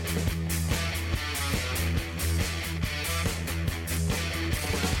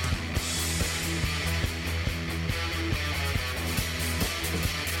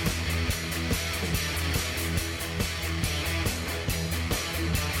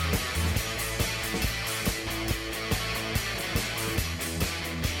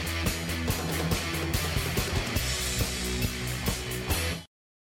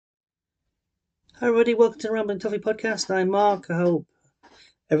Hi everybody, welcome to the Rambling Toffee podcast. I'm Mark. I hope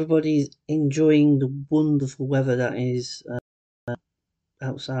everybody's enjoying the wonderful weather that is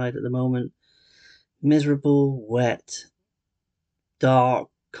outside at the moment. Miserable, wet, dark,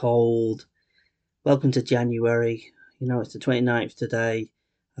 cold. Welcome to January. It's the 29th today.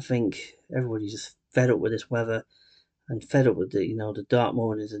 I think everybody's just fed up with this weather and fed up with the dark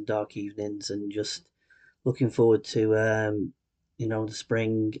mornings and dark evenings, and just looking forward to the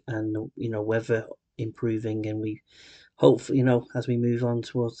spring and weather improving, and we hopefully, as we move on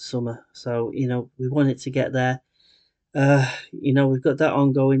towards the summer. So, we want it to get there. We've got that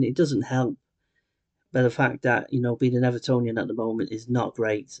ongoing. It doesn't help by the fact that, being an Evertonian at the moment is not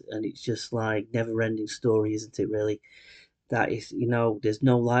great, and it's just like never ending story, isn't it, really? That is, there's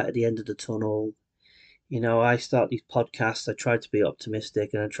no light at the end of the tunnel. I start these podcasts, I try to be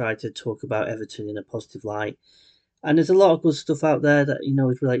optimistic and I try to talk about Everton in a positive light. And there's a lot of good stuff out there that,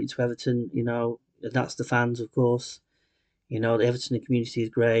 is related to Everton, and that's the fans, of course. The Everton community is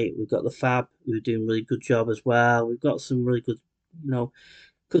great. We've got the Fab, who are doing a really good job as well. We've got some really good,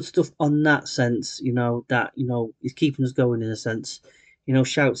 good stuff on that sense, that, is keeping us going in a sense.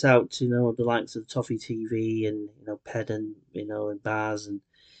 Shouts out to, the likes of Toffee TV and, Ped and, and Baz and,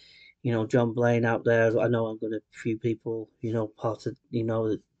 John Blaine out there. I know I've got a few people, part of,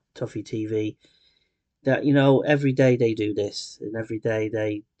 the Toffee TV that, every day they do this, and every day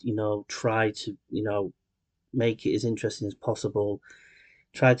they, try to, make it as interesting as possible.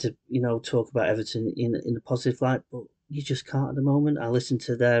 Try to, talk about Everton in a positive light, but you just can't at the moment. I listened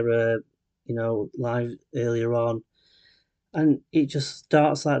to their, live earlier on, and it just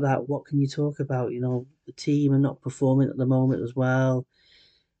starts like that. What can you talk about? The team are not performing at the moment as well.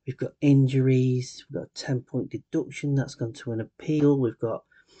 We've got injuries. We've got a 10-point deduction that's gone to an appeal. We've got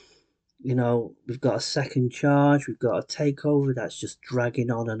a second charge. We've got a takeover that's just dragging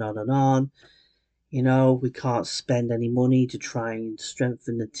on and on and on. We can't spend any money to try and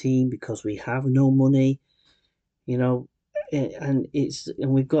strengthen the team because we have no money. You know, and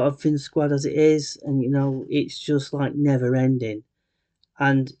we've got a thin squad as it is, and it's just like never ending.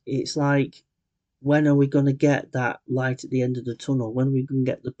 And it's like, when are we going to get that light at the end of the tunnel? When are we going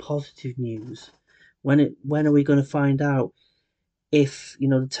to get the positive news? When are we going to find out if the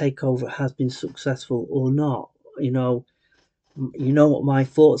takeover has been successful or not? What my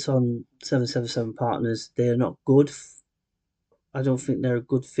thoughts on 777 partners. They are not good. I don't think they're a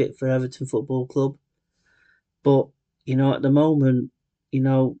good fit for Everton Football Club. But at the moment,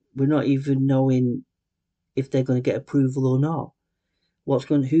 we're not even knowing if they're going to get approval or not.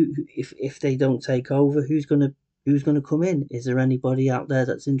 If they don't take over, who's going to come in? Is there anybody out there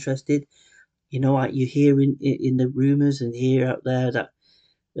that's interested? You hear in the rumours and hear out there that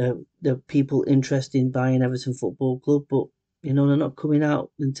there are people interested in buying Everton Football Club, but they're not coming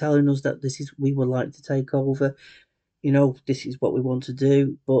out and telling us that we would like to take over. This is what we want to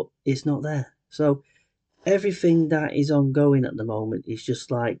do, but it's not there. So everything that is ongoing at the moment is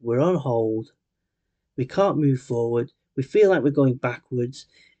just like we're on hold. We can't move forward. We feel like we're going backwards.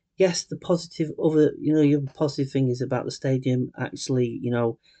 Yes, the other positive thing is about the stadium actually,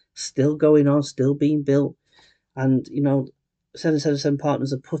 still going on, still being built, and 777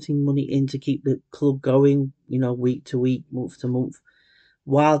 partners are putting money in to keep the club going, week to week, month to month,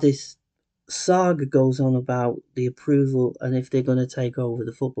 while this saga goes on about the approval and if they're going to take over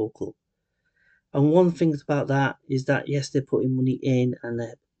the football club. And one thing about that is that, yes, they're putting money in and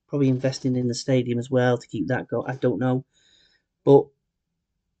they're probably investing in the stadium as well to keep that going. I don't know. But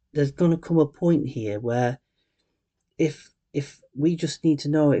there's going to come a point here where if we just need to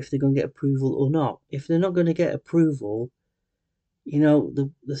know if they're going to get approval or not. If they're not going to get approval, the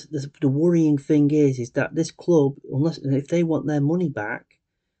worrying thing is that this club, unless if they want their money back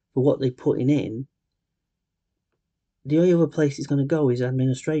for what they're putting in, the only other place it's going to go is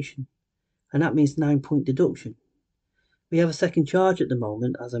administration, and that means 9-point deduction. We have a second charge at the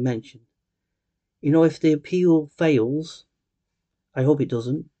moment, as I mentioned. If the appeal fails, I hope it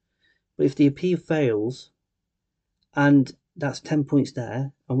doesn't, but if the appeal fails, and that's 10 points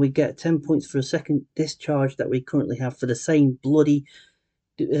there, and we get 10 points for a second discharge that we currently have for the same bloody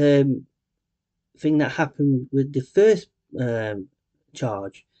thing that happened with the first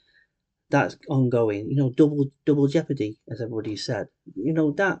charge, that's ongoing. Double jeopardy, as everybody said.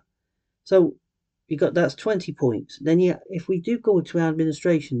 That. So that's 20 points. Then if we do go to our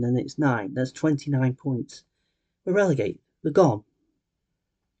administration, then it's 9. That's 29 points. We're relegated. We're gone.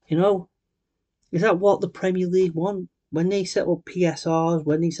 Is that what the Premier League want? When they set up PSRs,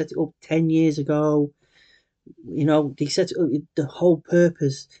 when they set it up 10 years ago, they set it up, the whole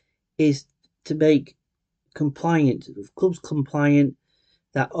purpose is to make clubs compliant,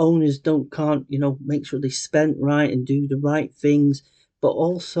 that owners can't make sure they spent right and do the right things, but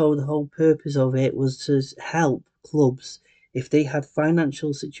also the whole purpose of it was to help clubs if they had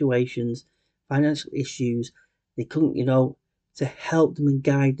financial situations, financial issues, they couldn't, to help them and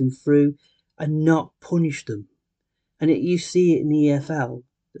guide them through and not punish them. And you see it in the EFL.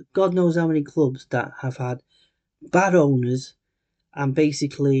 God knows how many clubs that have had bad owners, and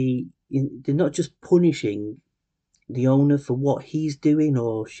basically they're not just punishing the owner for what he's doing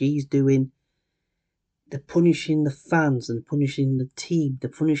or she's doing. They're punishing the fans and punishing the team. They're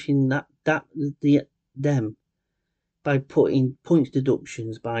punishing them by putting points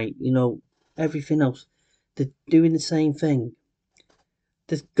deductions, by everything else. They're doing the same thing.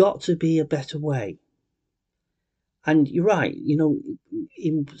 There's got to be a better way. And you're right,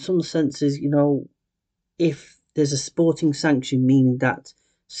 in some senses, if there's a sporting sanction, meaning that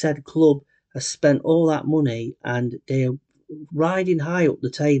said club has spent all that money and they're riding high up the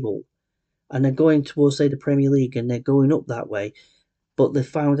table and they're going towards, say, the Premier League and they're going up that way, but they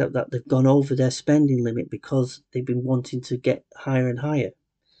found out that they've gone over their spending limit because they've been wanting to get higher and higher.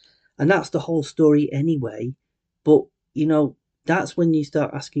 And that's the whole story anyway. But, that's when you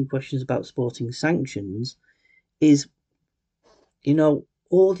start asking questions about sporting sanctions is,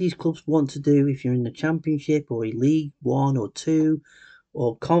 all these clubs want to do, if you're in the Championship or in League 1 or 2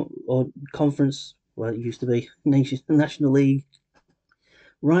 or Conference, well, it used to be National League,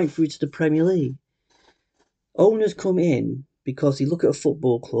 right through to the Premier League. Owners come in because you look at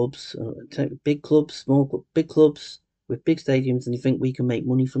football clubs, big clubs, small clubs, big clubs with big stadiums, and you think we can make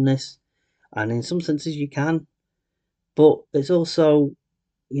money from this. And in some senses you can, but it's also,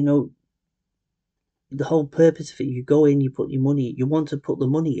 the whole purpose of it. You go in, you put your money, you want to put the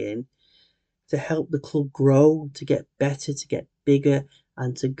money in to help the club grow, to get better, to get bigger,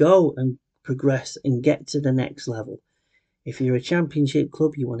 and to go and progress and get to the next level. If you're a Championship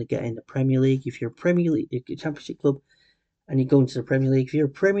club, you want to get in the Premier League. If you're a Premier League, a Championship club, and you go into the Premier League. If you're a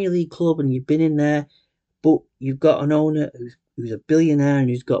Premier League club and you've been in there, but you've got an owner who's a billionaire and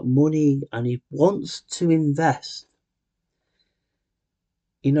who's got money and he wants to invest,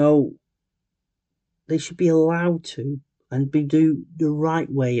 they should be allowed to and do the right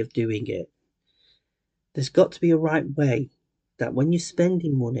way of doing it. There's got to be a right way that when you're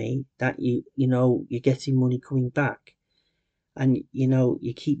spending money, that you're getting money coming back, and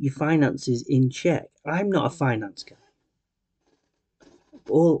you keep your finances in check. I'm not a finance guy.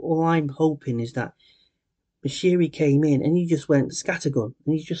 All I'm hoping is that Bashiri came in and he just went scattergun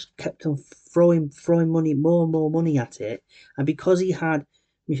and he just kept on throwing money, more and more money at it. And because he had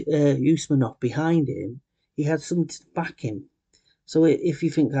Usmanov behind him, he had something to back him. So if you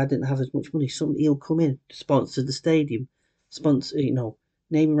think I didn't have as much money, he'll come in, sponsor the stadium, sponsor,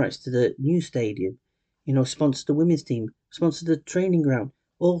 naming rights to the new stadium, sponsor the women's team, sponsor the training ground,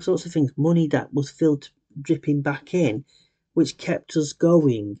 all sorts of things. Money that was dripping back in, which kept us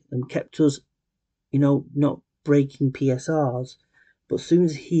going and kept us, not breaking PSRs. But as soon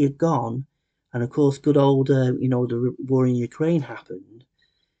as he had gone, and of course, good old, the war in Ukraine happened,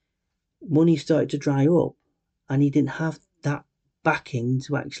 money started to dry up, and he didn't have that backing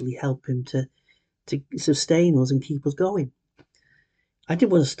to actually help him to sustain us and keep us going. I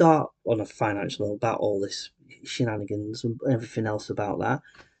didn't want to start on a financial about all this shenanigans and everything else about that,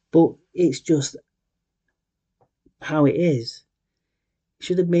 but it's just how it is.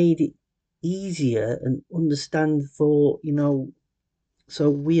 Should have made it easier and understand for so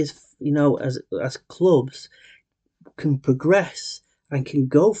we as clubs can progress and can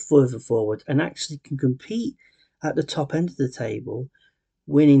go further forward and actually can compete at the top end of the table,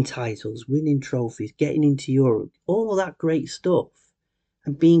 winning titles, winning trophies, getting into Europe, all that great stuff,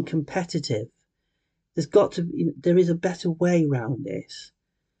 and being competitive. There is a better way around this,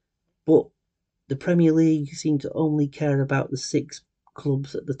 but the Premier League seem to only care about the 6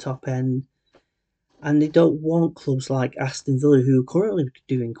 clubs at the top end, and they don't want clubs like Aston Villa, who are currently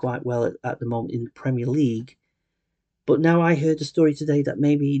doing quite well at the moment in the Premier League. But now I heard a story today that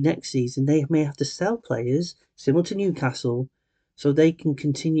maybe next season they may have to sell players, similar to Newcastle, so they can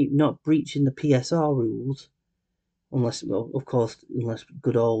continue not breaching the PSR rules, unless, well, of course, unless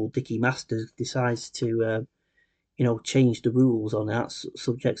good old Dickie Masters decides to, change the rules on that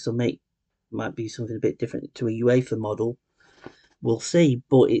subject, so might be something a bit different to a UEFA model. We'll see,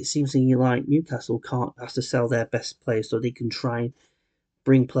 but it seems like Newcastle has to sell their best players so they can try and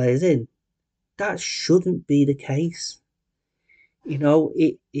bring players in. That shouldn't be the case.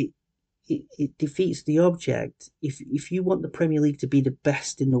 It defeats the object. If you want the Premier League to be the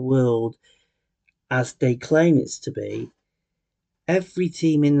best in the world, as they claim it's to be, every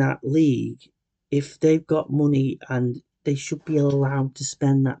team in that league, if they've got money and they should be allowed to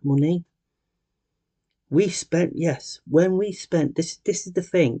spend that money. We spent, yes, when we spent, this is the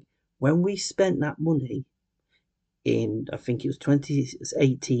thing, when we spent that money in, I think it was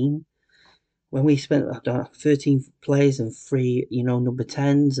 2018, when we spent 13 players and 3, number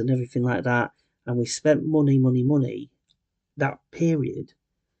 10s and everything like that, and we spent money, that period,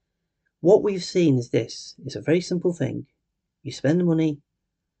 what we've seen is this. It's a very simple thing. You spend the money,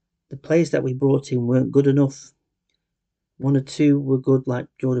 the players that we brought in weren't good enough. 1 or 2 were good, like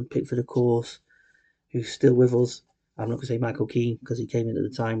Jordan Pickford, of course, who's still with us. I'm not going to say Michael Keane because he came in at the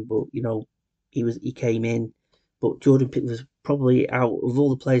time, but he came in. But Jordan Pickford was probably, out of all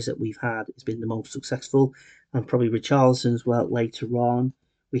the players that we've had, has been the most successful, and probably Richarlison as well later on.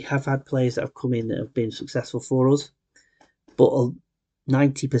 We have had players that have come in that have been successful for us, but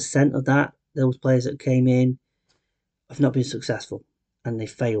 90% of those players that came in have not been successful, and they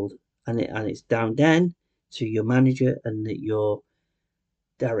failed, and it's down then to your manager and your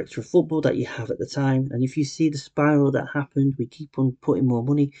director of football that you have at the time. And if you see the spiral that happened, we keep on putting more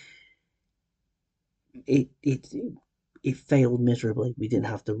money. It failed miserably. We didn't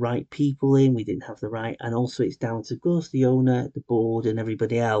have the right people in. We didn't have the right, and also it's down to us, the owner, the board, and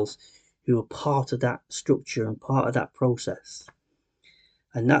everybody else who are part of that structure and part of that process.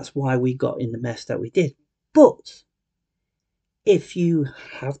 And that's why we got in the mess that we did. But if you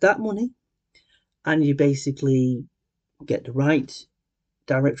have that money and you basically get the right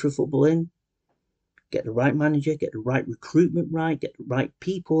director of football in, get the right manager, get the right recruitment right, get the right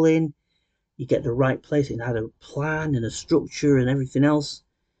people in, you get the right place and had a plan and a structure and everything else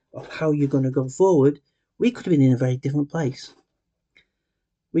of how you're going to go forward, we could have been in a very different place.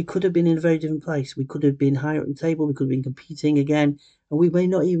 We could have been in a very different place. We could have been higher up the table. We could have been competing again, and we may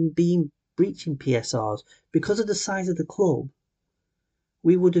not even be breaching PSRs because of the size of the club.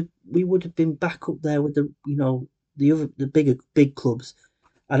 We would have been back up there with the big clubs.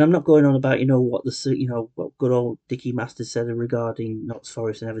 And I'm not going on about what good old Dickie Masters said regarding Notts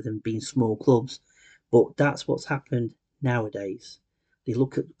Forest and everything being small clubs, but that's what's happened nowadays. They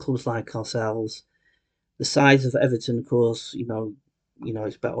look at clubs like ourselves, the size of Everton, of course.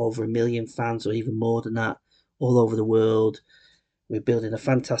 It's about over 1 million fans or even more than that all over the world. We're building a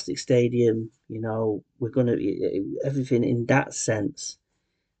fantastic stadium. We're going to everything in that sense.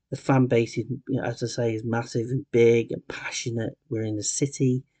 The fan base is, as I say, is massive and big and passionate. We're in the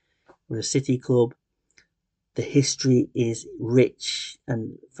city. We're a city club. The history is rich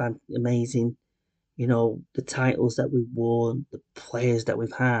and amazing. The titles that we've won, the players that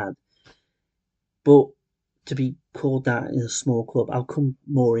we've had. But to be called that in a small club, I'll come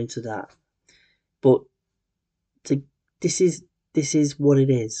more into that. But this is what it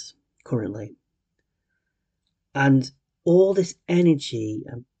is currently. And all this energy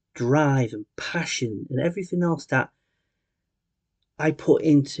and drive and passion and everything else that I put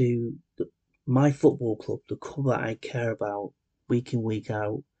into my football club, the club that I care about week in, week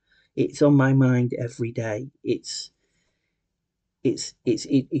out, it's on my mind every day. It's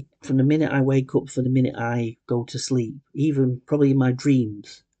from the minute I wake up, from the minute I go to sleep, even probably in my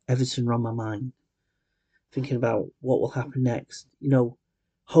dreams, Everton are on my mind. Thinking about what will happen next,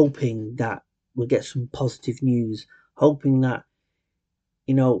 hoping that we'll get some positive news, hoping that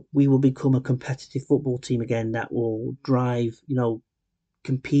we will become a competitive football team again that will drive,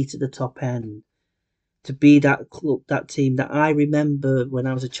 compete at the top end, to be that club, that team that I remember when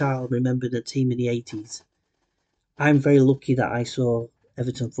I was a child, remember the team in the 80s. I'm very lucky that I saw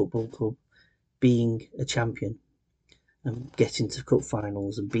Everton Football Club being a champion and getting to cup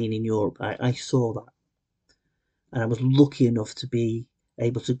finals and being in Europe. I saw that. And I was lucky enough to be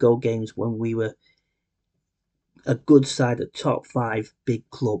able to go games when we were a good side, a top 5 big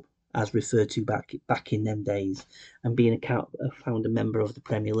club, as referred to back in them days, and being a founder member of the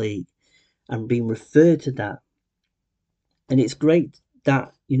Premier League and being referred to that. And it's great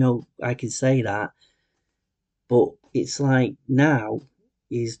that, I can say that, but it's like now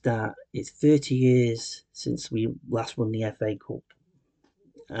is that it's 30 years since we last won the FA Cup.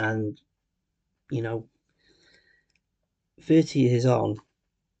 And, 30 years on,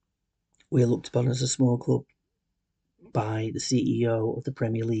 we're looked upon as a small club by the CEO of the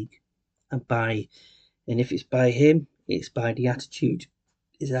Premier League. And if it's by him, it's by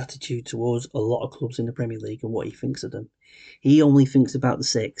his attitude towards a lot of clubs in the Premier League and what he thinks of them. He only thinks about the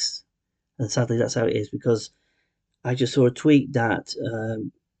 6. And sadly, that's how it is, because I just saw a tweet that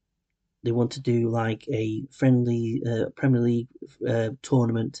they want to do like a friendly Premier League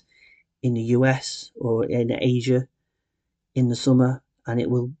tournament in the US or in Asia in the summer, and it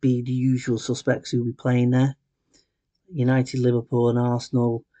will be the usual suspects who will be playing there: United, Liverpool, and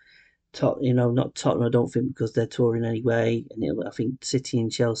Arsenal. Not Tottenham. I don't think because they're touring anyway, and I think City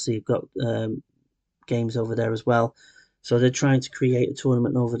and Chelsea have got games over there as well. So they're trying to create a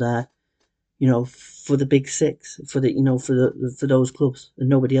tournament over there. For the big six, for those clubs, and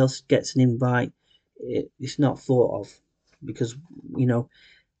nobody else gets an invite. It's not thought of because you know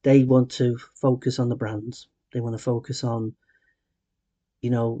they want to focus on the brands. They want to focus on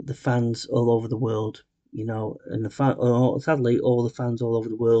the fans all over the world. And sadly, all the fans all over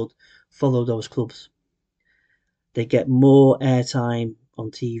the world follow those clubs. They get more airtime on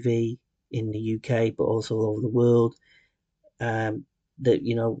TV in the UK, but also all over the world. That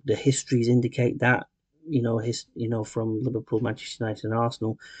the histories indicate that from Liverpool, Manchester United, and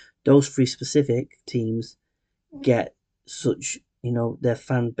Arsenal, those three specific teams get such their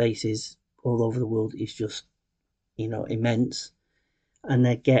fan bases all over the world is just immense, and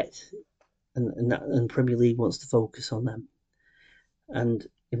they get and Premier League wants to focus on them, and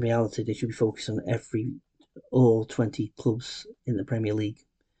in reality they should be focused on all 20 clubs in the Premier League,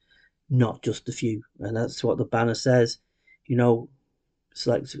 not just a few, and that's what the banner says.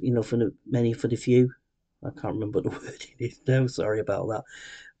 Select for the many for the few. I can't remember what the wording is now. Sorry about that,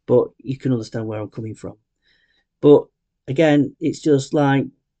 but you can understand where I'm coming from. But again, it's just like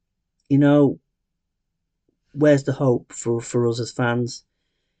you know, where's the hope for us as fans?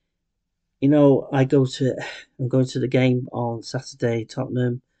 I'm going to the game on Saturday,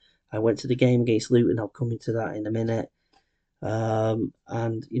 Tottenham. I went to the game against Luton. I'll come into that in a minute. And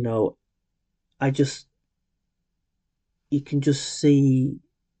I just you can just see,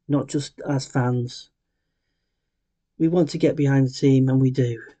 not just as fans, we want to get behind the team, and we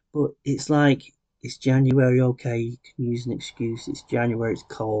do. But it's like it's January. Okay, you can use an excuse. It's January. It's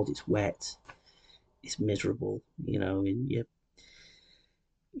cold. It's wet. It's miserable. And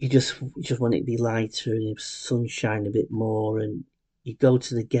you just want it to be lighter and the sunshine a bit more. And you go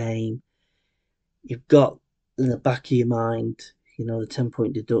to the game. You've got in the back of your mind, the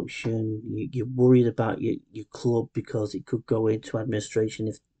 10-point deduction. You're worried about your club because it could go into administration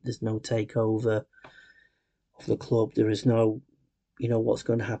if there's no takeover of the club. There is no, what's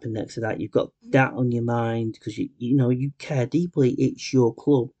going to happen next to that. You've got that on your mind because you care deeply. It's your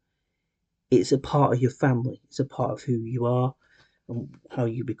club. It's a part of your family. It's a part of who you are and how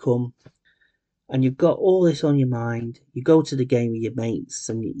you become. And you've got all this on your mind. You go to the game with your mates,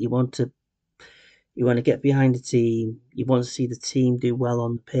 and you want to get behind the team. You want to see the team do well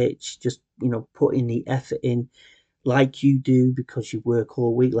on the pitch. Just putting the effort in, like you do, because you work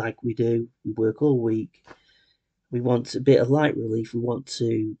all week, like we do. We work all week. We want a bit of light relief. We want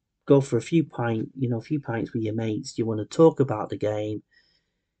to go for a few pints with your mates. You want to talk about the game.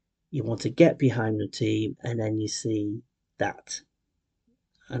 You want to get behind the team, and then you see that.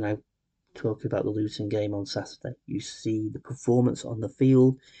 And I'm talking about the Luton game on Saturday. You see the performance on the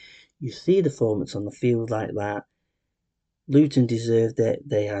field. You see the performance on the field like that. Luton deserved it.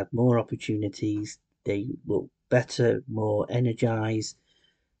 They had more opportunities. They looked better, more energised,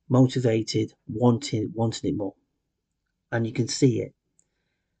 motivated, wanting it more. And you can see it.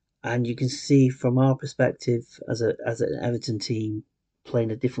 And you can see from our perspective as an Everton team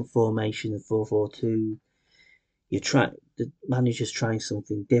playing a different formation, the 4-4-2. The manager's trying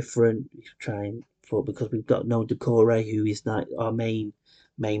something different. He's trying because we've got no Decore, who is like our main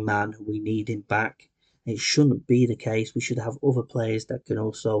man. We need him back. It shouldn't be the case. We should have other players that can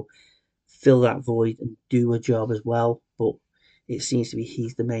also fill that void and do a job as well. But it seems to be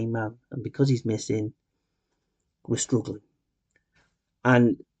he's the main man, and because he's missing, we're struggling.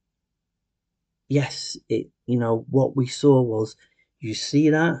 And yes, what we saw was, you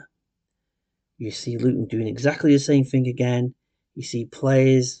see that, you see Luton doing exactly the same thing again. You see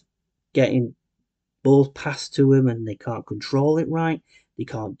players getting balls passed to him and they can't control it right. They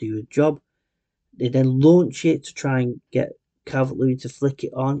can't do a job. They then launch it to try and get Calvert-Lewin to flick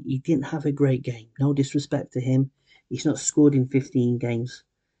it on. He didn't have a great game. No disrespect to him. He's not scored in 15 games.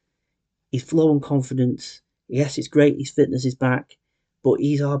 He's low on confidence. Yes, it's great. His fitness is back, but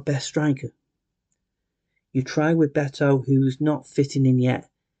he's our best striker. You try with Beto, who's not fitting in yet.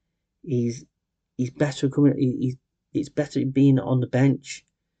 He's better coming. It's better being on the bench,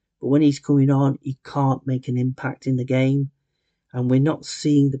 but when he's coming on, he can't make an impact in the game, and we're not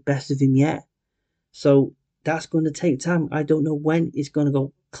seeing the best of him yet. So that's going to take time. I don't know when it's going to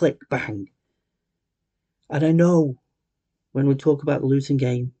go click bang. And I know when we talk about the Luton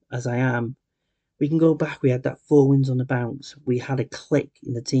game, as I am, we can go back. We had that 4 wins on the bounce. We had a click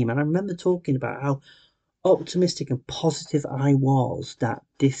in the team, and I remember talking about how optimistic and positive I was that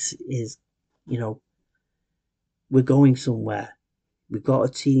this is, we're going somewhere. We've got a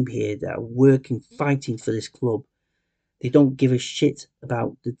team here that are working, fighting for this club. They don't give a shit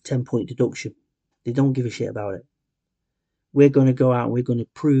about the 10-point deduction. They don't give a shit about it. We're going to go out and we're going to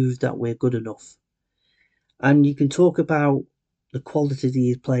prove that we're good enough. And you can talk about the quality of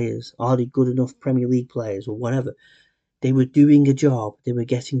these players. Are they good enough Premier League players or whatever? They were doing a job. They were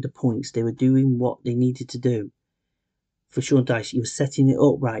getting the points. They were doing what they needed to do. For Sean Dyche, he was setting it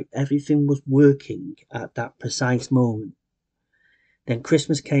up right. Everything was working at that precise moment. Then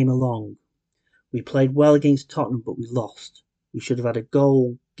Christmas came along. We played well against Tottenham, but we lost. We should have had a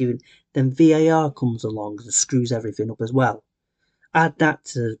goal given. Then VAR comes along and screws everything up as well. Add that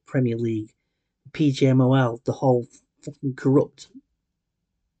to the Premier League, PGMOL, the whole fucking corrupt,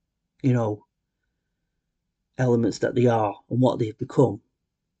 elements that they are and what they've become.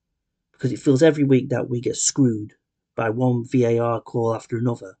 Because it feels every week that we get screwed by one VAR call after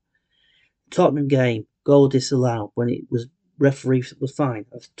another. Tottenham game, goal disallowed when it was referee was fine.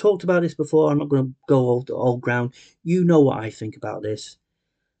 I've talked about this before. I'm not going to go old ground. You know what I think about this.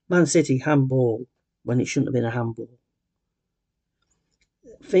 Man City handball when it shouldn't have been a handball.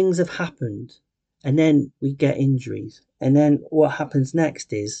 Things have happened, and then we get injuries, and then what happens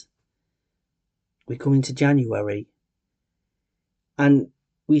next is we come into January, and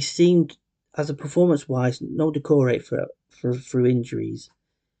we seemed, as a performance-wise, no decorate through injuries.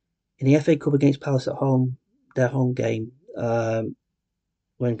 In the FA Cup against Palace at home, their home game,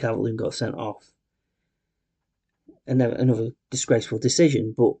 when Calvert-Lewin got sent off, and another disgraceful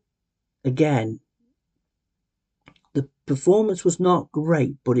decision. But again, the performance was not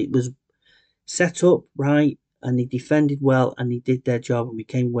great, but it was set up right, and they defended well, and they did their job, and we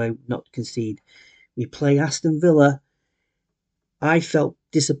came away not to concede. We play Aston Villa. I felt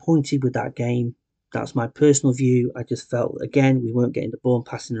disappointed with that game. That's my personal view. I just felt, again, we weren't getting the ball and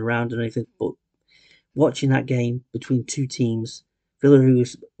passing around and anything, but watching that game between two teams, Villa, who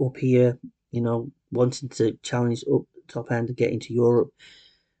was up here, wanting to challenge up the top end and get into Europe.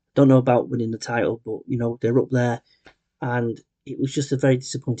 Don't know about winning the title, but, they're up there. And it was just a very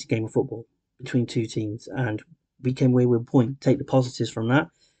disappointing game of football between two teams. And we came away with a point. Take the positives from that.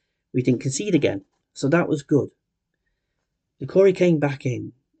 We didn't concede again. So that was good. Corey came back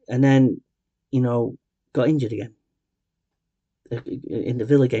in and then, got injured again in the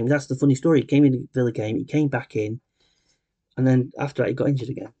Villa game. That's the funny story. He came in the Villa game, he came back in, and then after that he got injured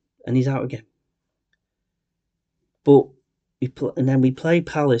again, and he's out again. But we play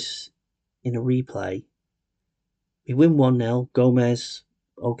Palace in a replay. We win 1-0. Gomez,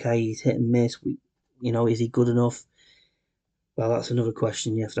 okay, he's hit and miss. Is he good enough? Well, that's another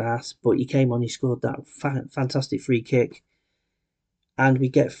question you have to ask. But he came on, he scored that fantastic free kick, and we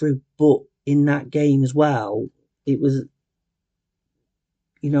get through. But in that game as well, it was,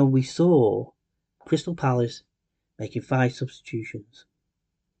 we saw Crystal Palace making 5 substitutions.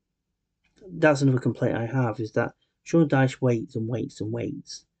 That's another complaint I have, is that Sean Dyche waits and waits and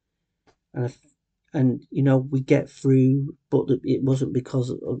waits. And we get through, but it wasn't because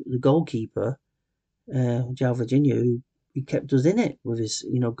of the goalkeeper, João Virginia, who kept us in it with his,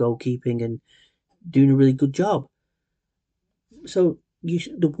 goalkeeping and doing a really good job. So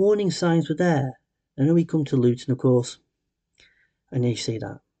the warning signs were there. And then we come to Luton, of course, and you see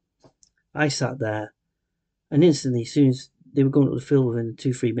that. I sat there, and instantly, as soon as they were going up the field within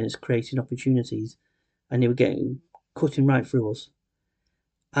 2-3 minutes, creating opportunities, and they were cutting right through us.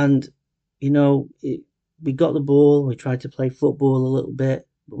 And, we got the ball, we tried to play football a little bit,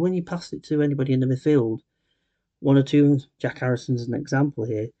 but when you passed it to anybody in the midfield, one or two, Jack Harrison's an example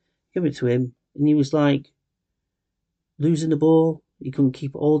here, give it to him, and he was like losing the ball. He couldn't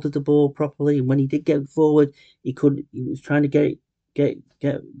keep hold of the ball properly, and when he did get forward, he was trying to get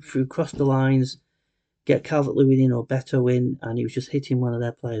through, cross the lines, get Calvert-Lewin in or Beto in, and he was just hitting one of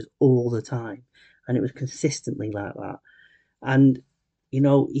their players all the time, and it was consistently like that. And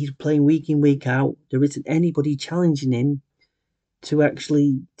he's playing week in, week out. There isn't anybody challenging him to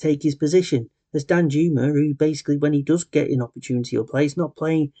actually take his position. There's Dan Juma, who basically, when he does get an opportunity or play, he's not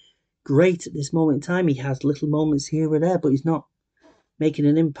playing great at this moment in time. He has little moments here or there, but he's not making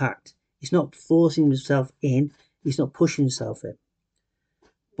an impact. He's not forcing himself in. He's not pushing himself in.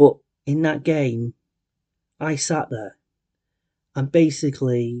 But in that game, I sat there and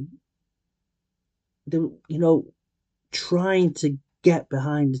basically, trying to get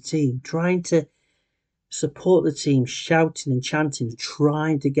behind the team, trying to support the team, shouting and chanting,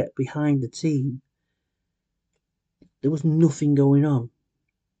 trying to get behind the team. There was nothing going on.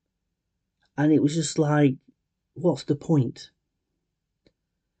 And it was just like, what's the point?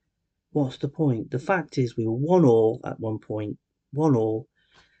 What's the point? The fact is, we were 1-1 at one point, 1-1,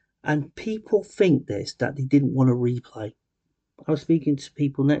 and people think that they didn't want to replay. I was speaking to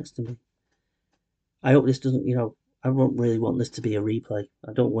people next to me. I hope this doesn't, I won't really want this to be a replay.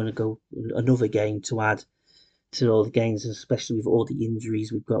 I don't want to go another game to add to all the games, especially with all the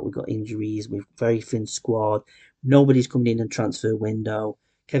injuries we've got. We've got injuries. We've very thin squad. Nobody's coming in the transfer window.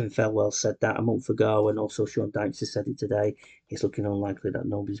 Kevin Felwell said that a month ago, and also Sean Dykes has said it today. It's looking unlikely that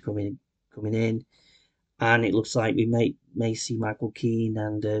nobody's coming in, and it looks like we may see Michael Keane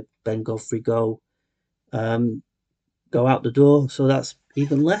and Ben Godfrey go out the door. So that's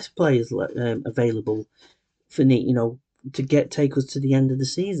even less players available for to take us to the end of the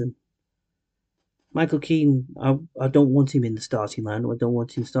season. Michael Keane, I don't want him in the starting line. I don't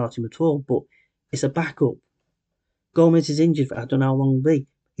want him starting at all. But it's a backup. Gomez is injured for I don't know how long he'll be.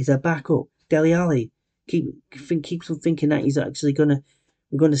 He's a backup. Dele Alli keeps on thinking that he's actually we're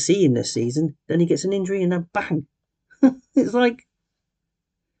gonna see him this season. Then he gets an injury and then bang. It's like,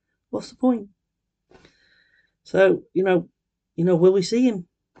 what's the point? So will we see him?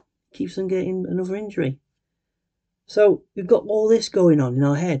 Keeps on getting another injury. So we've got all this going on in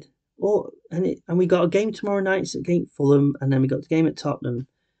our head. And we got a game tomorrow night against Fulham, and then we got the game at Tottenham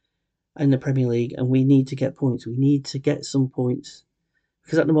in the Premier League, and we need to get points. We need to get some points.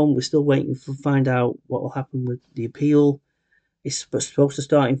 Because at the moment we're still waiting to find out what will happen with the appeal. It's supposed to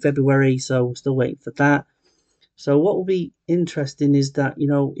start in February, so we're still waiting for that. So what will be interesting is that,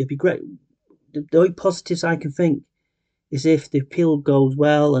 it'd be great. The only positives I can think is if the appeal goes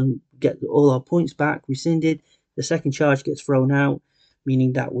well and get all our points back rescinded, the second charge gets thrown out,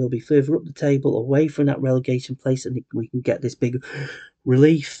 meaning that we'll be further up the table, away from that relegation place, and we can get this big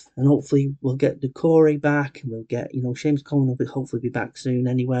relief, and hopefully we'll get Decore back, and we'll get, James Coleman will hopefully be back soon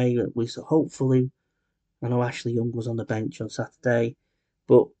anyway. Hopefully, I know Ashley Young was on the bench on Saturday,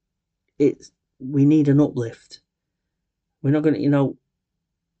 but we need an uplift. We're not going to,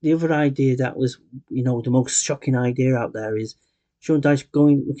 the other idea that was, the most shocking idea out there is Sean Dyche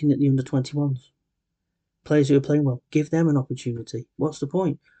looking at the under-21s. Players who are playing well, give them an opportunity. What's the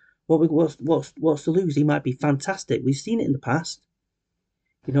point? What's to lose? He might be fantastic. We've seen it in the past.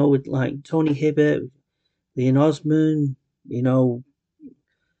 With like Tony Hibbert, Leon Osman,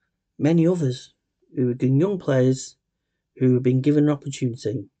 many others who have been young players who have been given an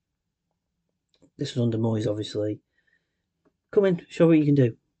opportunity. This was under Moyes, obviously. Come in, show what you can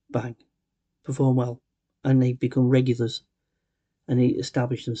do. Bang. Perform well. And they become regulars. And they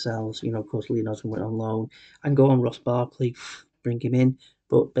establish themselves. Of course, Leon Osman went on loan. And go on Ross Barkley, bring him in.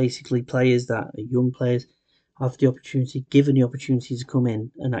 But basically, players that are young players have the opportunity, given the opportunity to come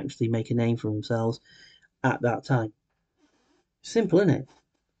in and actually make a name for themselves at that time. Simple, isn't it?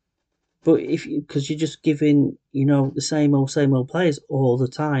 But because you're just giving, the same old players all the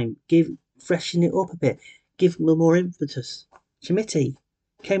time, freshen it up a bit, give them more impetus. Schmidt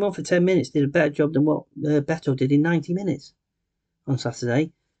came on for 10 minutes, did a better job than what Beto did in 90 minutes on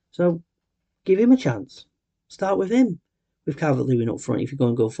Saturday. So give him a chance. Start with him, with Calvert-Lewin up front if you're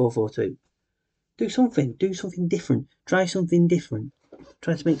going to go 4-4-2. Do something different. Try something different.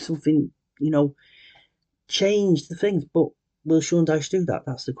 Try to make something, change the things. But will Sean Dyche do that?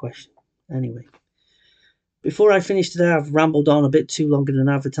 That's the question. Anyway, before I finish today, I've rambled on a bit too longer than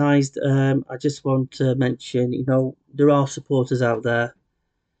advertised. I just want to mention, there are supporters out there,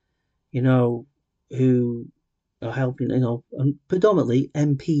 who are helping, and predominantly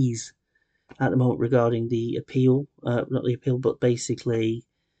MPs at the moment regarding the appeal. Not the appeal, but basically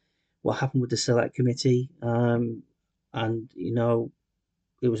what happened with the select committee. And,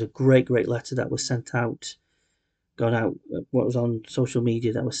 it was a great letter that was sent out. Gone out, what was on social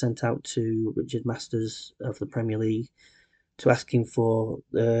media that was sent out to Richard Masters of the Premier League to ask him for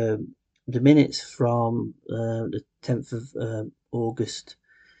the minutes from the 10th of August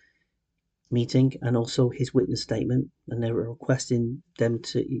meeting and also his witness statement, and they were requesting them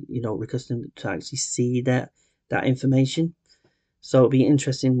to actually see that information. So it'll be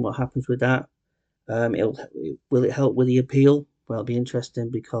interesting what happens with that. Will it help with the appeal? Well, it'll be interesting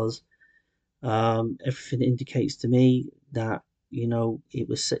because everything indicates to me that it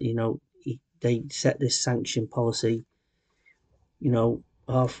was they set this sanction policy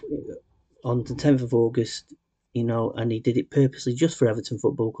off on the 10th of August, and he did it purposely just for Everton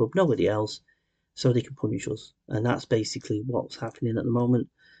Football Club, nobody else, so they can punish us, and that's basically what's happening at the moment.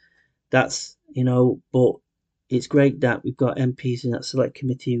 That's but it's great that we've got MPs in that select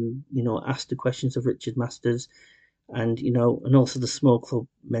committee who ask the questions of Richard Masters. And and also the small club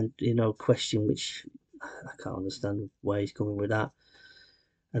question, which I can't understand why he's coming with that,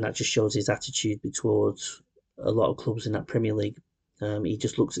 and that just shows his attitude towards a lot of clubs in that Premier League. He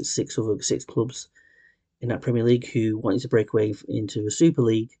just looks at six clubs in that Premier League who wanted to break away into a Super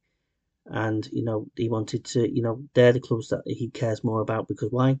League, and he wanted to, they're the clubs that he cares more about,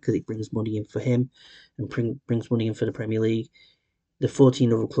 because why? Because it brings money in for him, and brings money in for the Premier League. The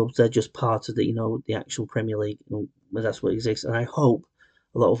 14 other clubs, they're just part of the actual Premier League, and that's what exists. And I hope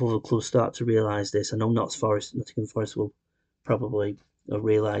a lot of other clubs start to realise this. I know Nottingham Forest will probably are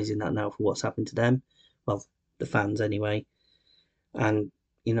realising that now for what's happened to them. Well, the fans anyway. And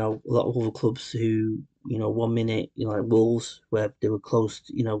a lot of other clubs who, 1 minute, like Wolves, where they were close,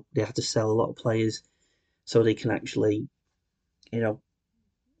 they had to sell a lot of players so they can actually, you know,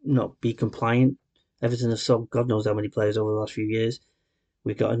 not be compliant. Everton has sold God knows how many players over the last few years.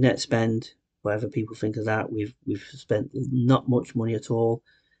 We've got a net spend, whatever people think of that. We've spent not much money at all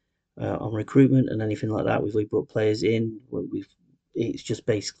on recruitment and anything like that. We've brought players in. It's just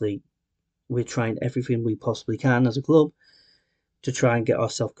basically we're trying everything we possibly can as a club to try and get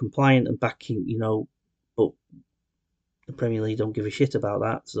ourselves compliant and backing, but the Premier League don't give a shit about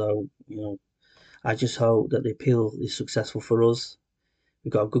that. So, I just hope that the appeal is successful for us.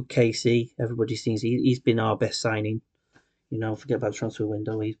 We've got a good Casey. Everybody thinks he's been our best signing. Forget about the transfer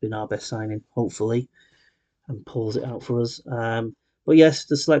window. He's been our best signing, hopefully, and pulls it out for us. But yes,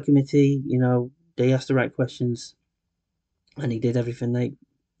 the select committee, they asked the right questions, and he did everything they,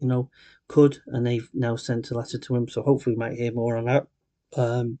 could, and they've now sent a letter to him. So hopefully we might hear more on that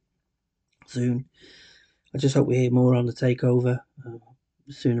soon. I just hope we hear more on the takeover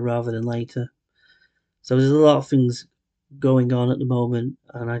sooner rather than later. So there's a lot of things going on at the moment,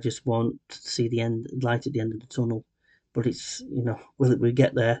 and I just want to see the light at the end of the tunnel. But it's, will we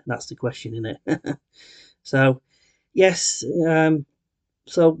get there? That's the question, isn't it? So, yes,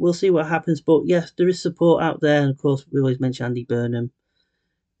 so we'll see what happens. But yes, there is support out there, and of course we always mention Andy Burnham.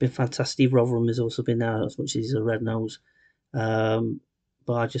 Been fantastic. Rotherham has also been there as much as he's a red nose. But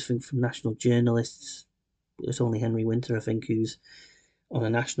I just think from national journalists, it's only Henry Winter, I think, who's on a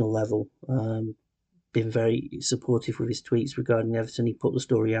national level been very supportive with his tweets regarding Everton. He put the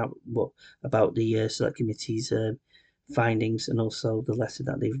story out about the select committee's findings, and also the letter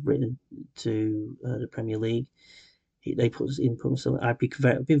that they've written to the Premier League. They put his input. So I've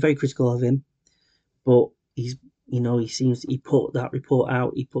been very critical of him, but he put that report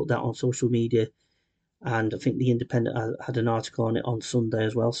out. He put that on social media, and I think the Independent had an article on it on Sunday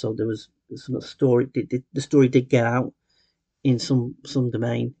as well. So there was some story. The story did get out in some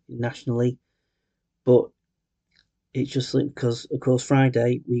domain nationally, but it's just like, because of course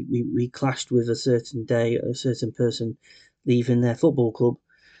Friday we clashed with a certain person leaving their football club,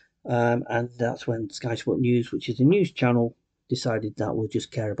 and that's when Sky Sport News, which is a news channel, decided that we'll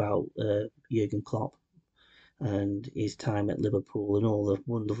just care about Jurgen Klopp and his time at Liverpool and all the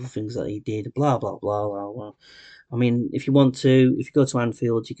wonderful things that he did, blah blah blah blah blah. I mean, if you go to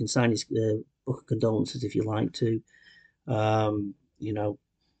Anfield, you can sign his book of condolences if you like to. Um, you know,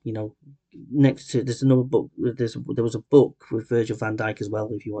 you know, next to there's another book. There was a book with Virgil van Dijk as well.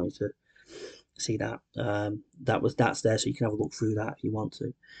 If you wanted to see that, that's there, so you can have a look through that if you want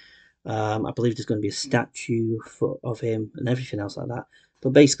to. I believe there's going to be a statue of him and everything else like that.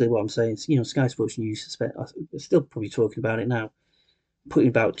 But basically, what I'm saying is, Sky Sports News are still probably talking about it now, putting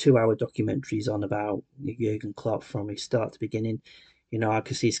about 2 hour documentaries on about Jurgen Klopp from his start to beginning. I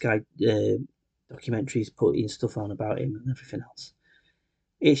could see Sky documentaries putting stuff on about him and everything else.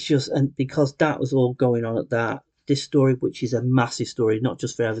 It's just, and because that was all going on at that, this story, which is a massive story, not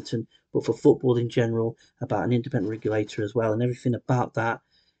just for Everton, but for football in general, about an independent regulator as well, and everything about that,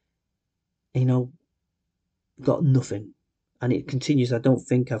 got nothing. And it continues. I don't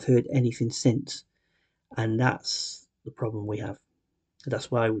think I've heard anything since. And that's the problem we have. That's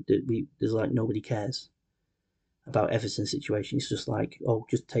why there's like nobody cares about Everton's situation. It's just like, oh,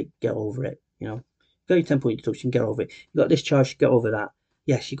 get over it. You got your 10-point deduction, get over it. You got this charge, get over that.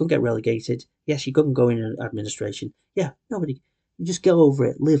 Yes, you're gonna get relegated. Yes, you're gonna go in administration. Yeah, nobody. You just get over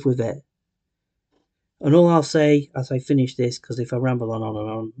it, live with it. And all I'll say as I finish this, because if I ramble on and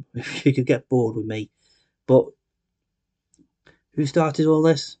on, you could get bored with me. But who started all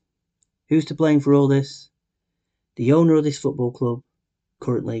this? Who's to blame for all this? The owner of this football club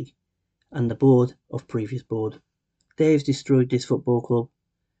currently, and the board of previous board. They've destroyed this football club,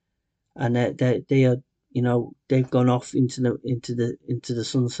 and they are, they've gone off into the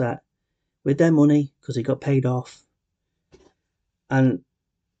sunset with their money because they got paid off, and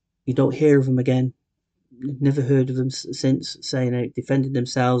you don't hear of them again. You've never heard of them since saying it, defending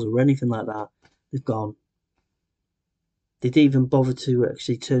themselves or anything like that. They've gone. They didn't even bother to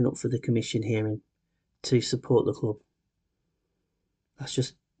actually turn up for the commission hearing to support the club. That's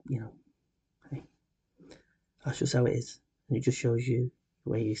just, hey, that's just how it is. And it just shows you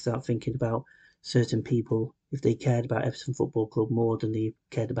where you start thinking about certain people, if they cared about Everton Football Club more than they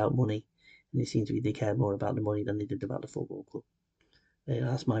cared about money. And they cared more about the money than they did about the football club.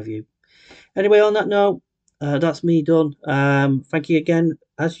 That's my view. Anyway, on that note, that's me done. Thank you again,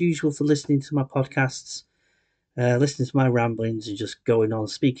 as usual, for listening to my podcasts, listening to my ramblings and just going on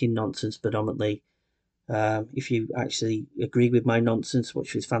speaking nonsense predominantly. If you actually agree with my nonsense,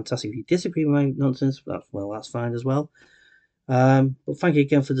 which is fantastic. If you disagree with my nonsense, that's fine as well. But thank you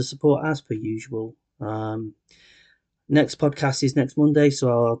again for the support as per usual. Next podcast is next Monday,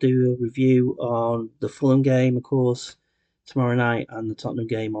 so I'll do a review on the Fulham game, of course, tomorrow night, and the Tottenham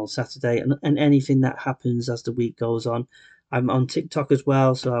game on Saturday, and anything that happens as the week goes on. I'm on TikTok as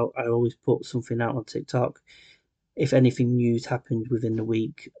well, so I always put something out on TikTok. If anything news happened within the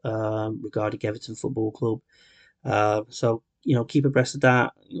week regarding Everton Football Club. So, keep abreast of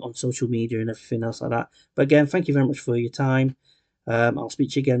that on social media and everything else like that. But again, thank you very much for your time. I'll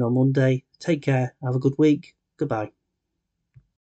speak to you again on Monday. Take care. Have a good week. Goodbye.